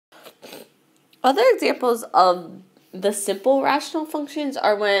Other examples of the simple rational functions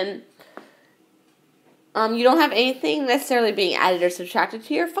are when you don't have anything necessarily being added or subtracted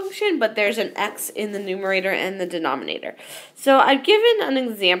to your function, but there's an x in the numerator and the denominator. So I've given an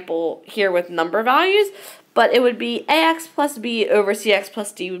example here with number values, but it would be ax plus b over cx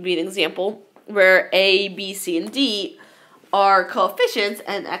plus d would be an example where a, b, c, and d are coefficients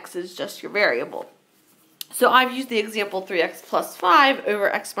and x is just your variable. So I've used the example 3x plus 5 over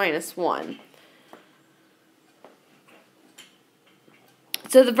x minus 1.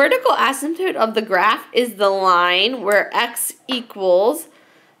 So the vertical asymptote of the graph is the line where x equals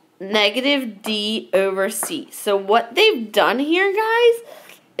negative d over c. So what they've done here, guys,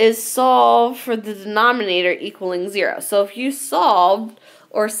 is solve for the denominator equaling 0. So if you solved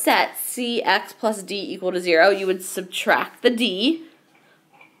or set cx plus d equal to 0, you would subtract the d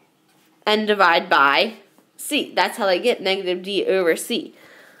and divide by c. That's how they get negative d over c.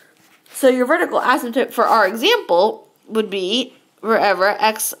 So your vertical asymptote for our example would be wherever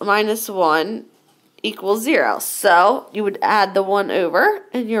x minus 1 equals 0. So you would add the 1 over,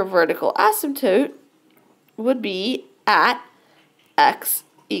 and your vertical asymptote would be at x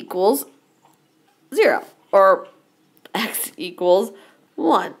equals 0, or x equals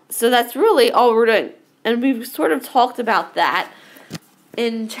 1. So that's really all we're doing. And we've sort of talked about that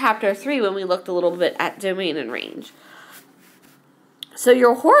in chapter 3 when we looked a little bit at domain and range. So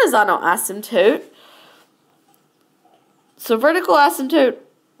your horizontal asymptote, so vertical asymptote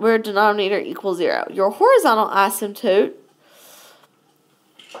where denominator equals 0. Your horizontal asymptote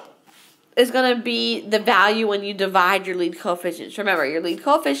is going to be the value when you divide your lead coefficients. Remember, your lead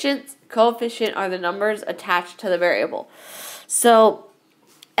coefficient are the numbers attached to the variable. So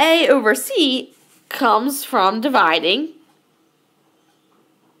a over c comes from dividing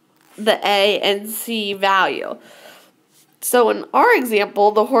the a and c value. So in our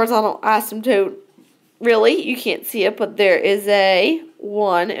example, the horizontal asymptote, really, you can't see it, but there is a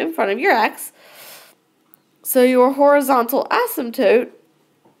 1 in front of your x. So your horizontal asymptote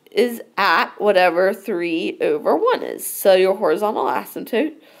is at whatever 3 over 1 is. So your horizontal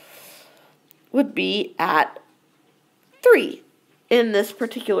asymptote would be at 3 in this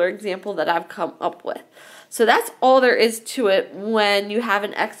particular example that I've come up with. So that's all there is to it when you have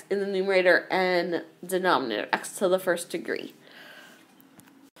an x in the numerator and denominator, x to the first degree.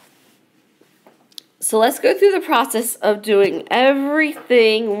 So let's go through the process of doing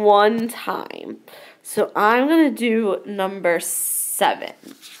everything one time. So I'm going to do number 7,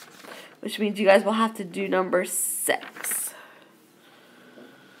 which means you guys will have to do number 6.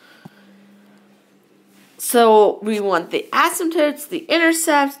 So we want the asymptotes, the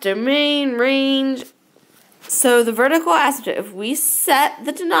intercepts, domain, range. So the vertical asymptote, if we set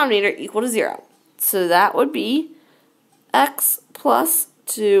the denominator equal to 0, so that would be x plus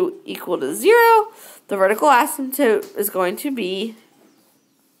 2 equal to 0. The vertical asymptote is going to be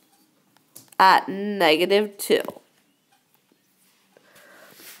at negative 2.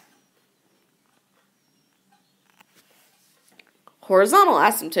 Horizontal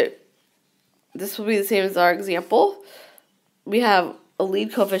asymptote. This will be the same as our example. We have a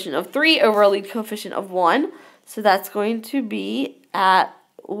lead coefficient of 3 over a lead coefficient of 1. So that's going to be at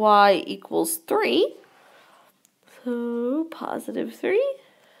y equals 3. So positive 3.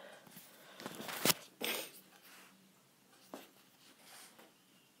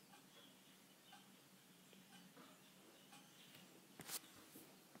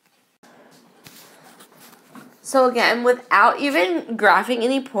 So again, without even graphing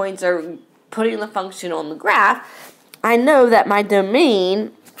any points or putting the function on the graph, I know that my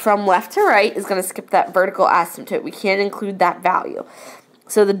domain from left to right is going to skip that vertical asymptote. We can't include that value.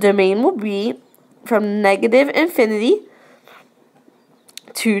 So the domain will be from negative infinity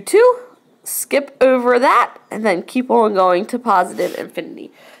to 2, skip over that, and then keep on going to positive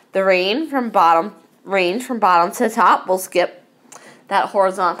infinity. The range from bottom to top will skip that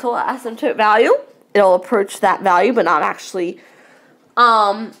horizontal asymptote value. It'll approach that value, but not actually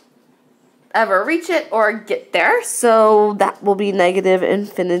ever reach it or get there. So that will be negative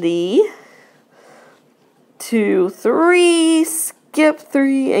infinity to 3, skip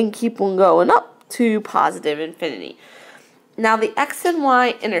 3, and keep on going up to positive infinity. Now the x and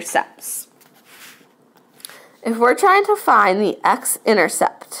y intercepts. If we're trying to find the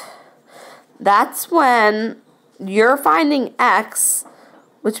x-intercept, that's when you're finding x,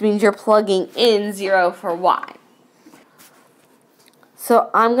 which means you're plugging in 0 for y.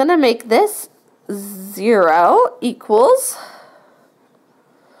 So I'm going to make this 0 equals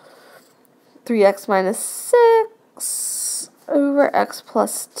 3x minus 6 over x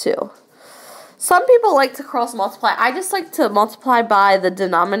plus 2. Some people like to cross multiply. I just like to multiply by the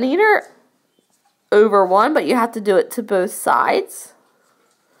denominator over 1, but you have to do it to both sides.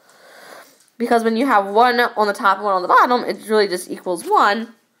 Because when you have 1 on the top and 1 on the bottom, it really just equals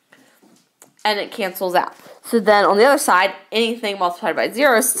 1, and it cancels out. So then on the other side, anything multiplied by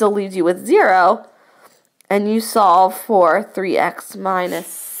 0 still leaves you with 0, and you solve for 3x minus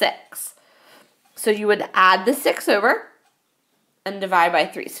 6. So you would add the 6 over and divide by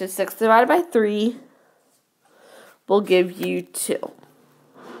 3. So 6 divided by 3 will give you 2.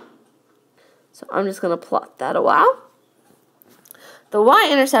 So I'm just going to plot that a while. The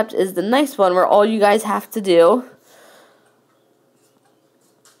y-intercept is the nice one where all you guys have to do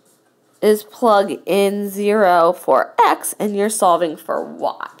is plug in 0 for x and you're solving for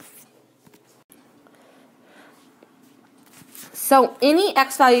y. So any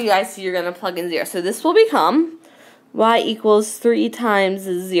x value you guys see, you're going to plug in 0. So this will become y equals 3 times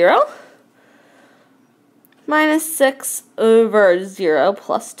 0 minus 6 over 0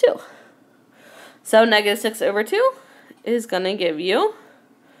 plus 2. So negative 6 over 2 is going to give you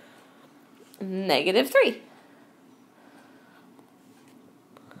negative 3.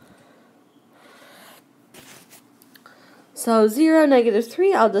 So 0, negative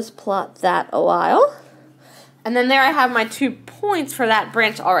 3, I'll just plot that a while. And then there I have my 2 points for that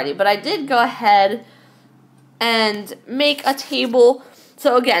branch already. But I did go ahead and make a table.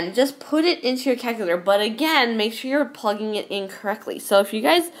 So again, just put it into your calculator. But again, make sure you're plugging it in correctly. So if you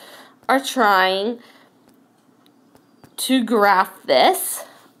guys are trying to graph this,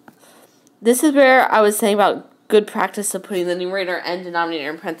 this is where I was saying about good practice of putting the numerator and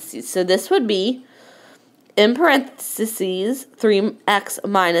denominator in parentheses. So this would be, in parentheses, 3x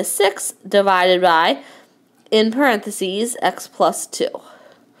minus 6 divided by, in parentheses, x plus 2.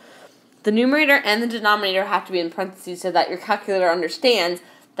 The numerator and the denominator have to be in parentheses so that your calculator understands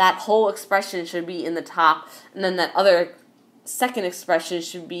that whole expression should be in the top, and then that other second expression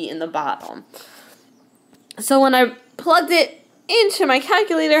should be in the bottom. So when I plugged it into my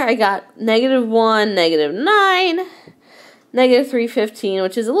calculator, I got negative 1, negative 9, negative 3, 15,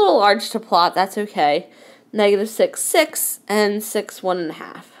 which is a little large to plot. That's okay. Negative 6, 6, and 6,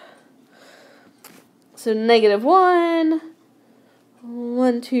 1.5. So negative 1,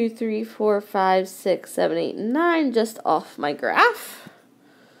 1, 2, 3, 4, 5, 6, 7, 8, 9, just off my graph.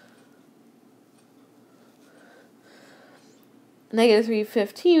 Negative 3,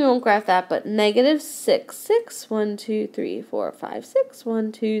 15, we won't graph that, but negative 6, 6, 1, 2, 3, 4, 5, 6,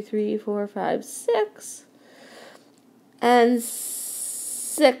 1, 2, 3, 4, 5, 6, and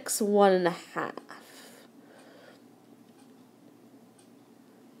 6, 1.5.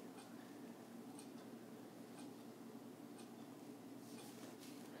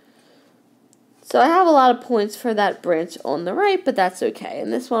 So I have a lot of points for that branch on the right, but that's okay.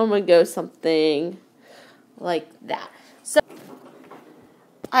 And this one would go something like that. So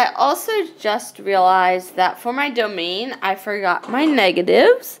I also just realized that for my domain, I forgot my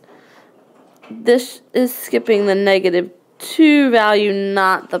negatives. This is skipping the negative 2 value,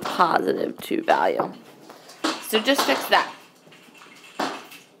 not the positive 2 value. So just fix that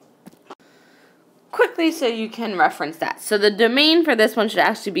quickly so you can reference that. So the domain for this one should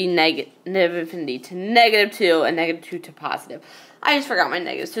actually be negative infinity to negative 2 and negative 2 to positive. I just forgot my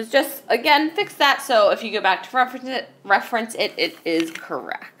negatives. So just, again, fix that so if you go back to reference it, it is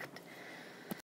correct.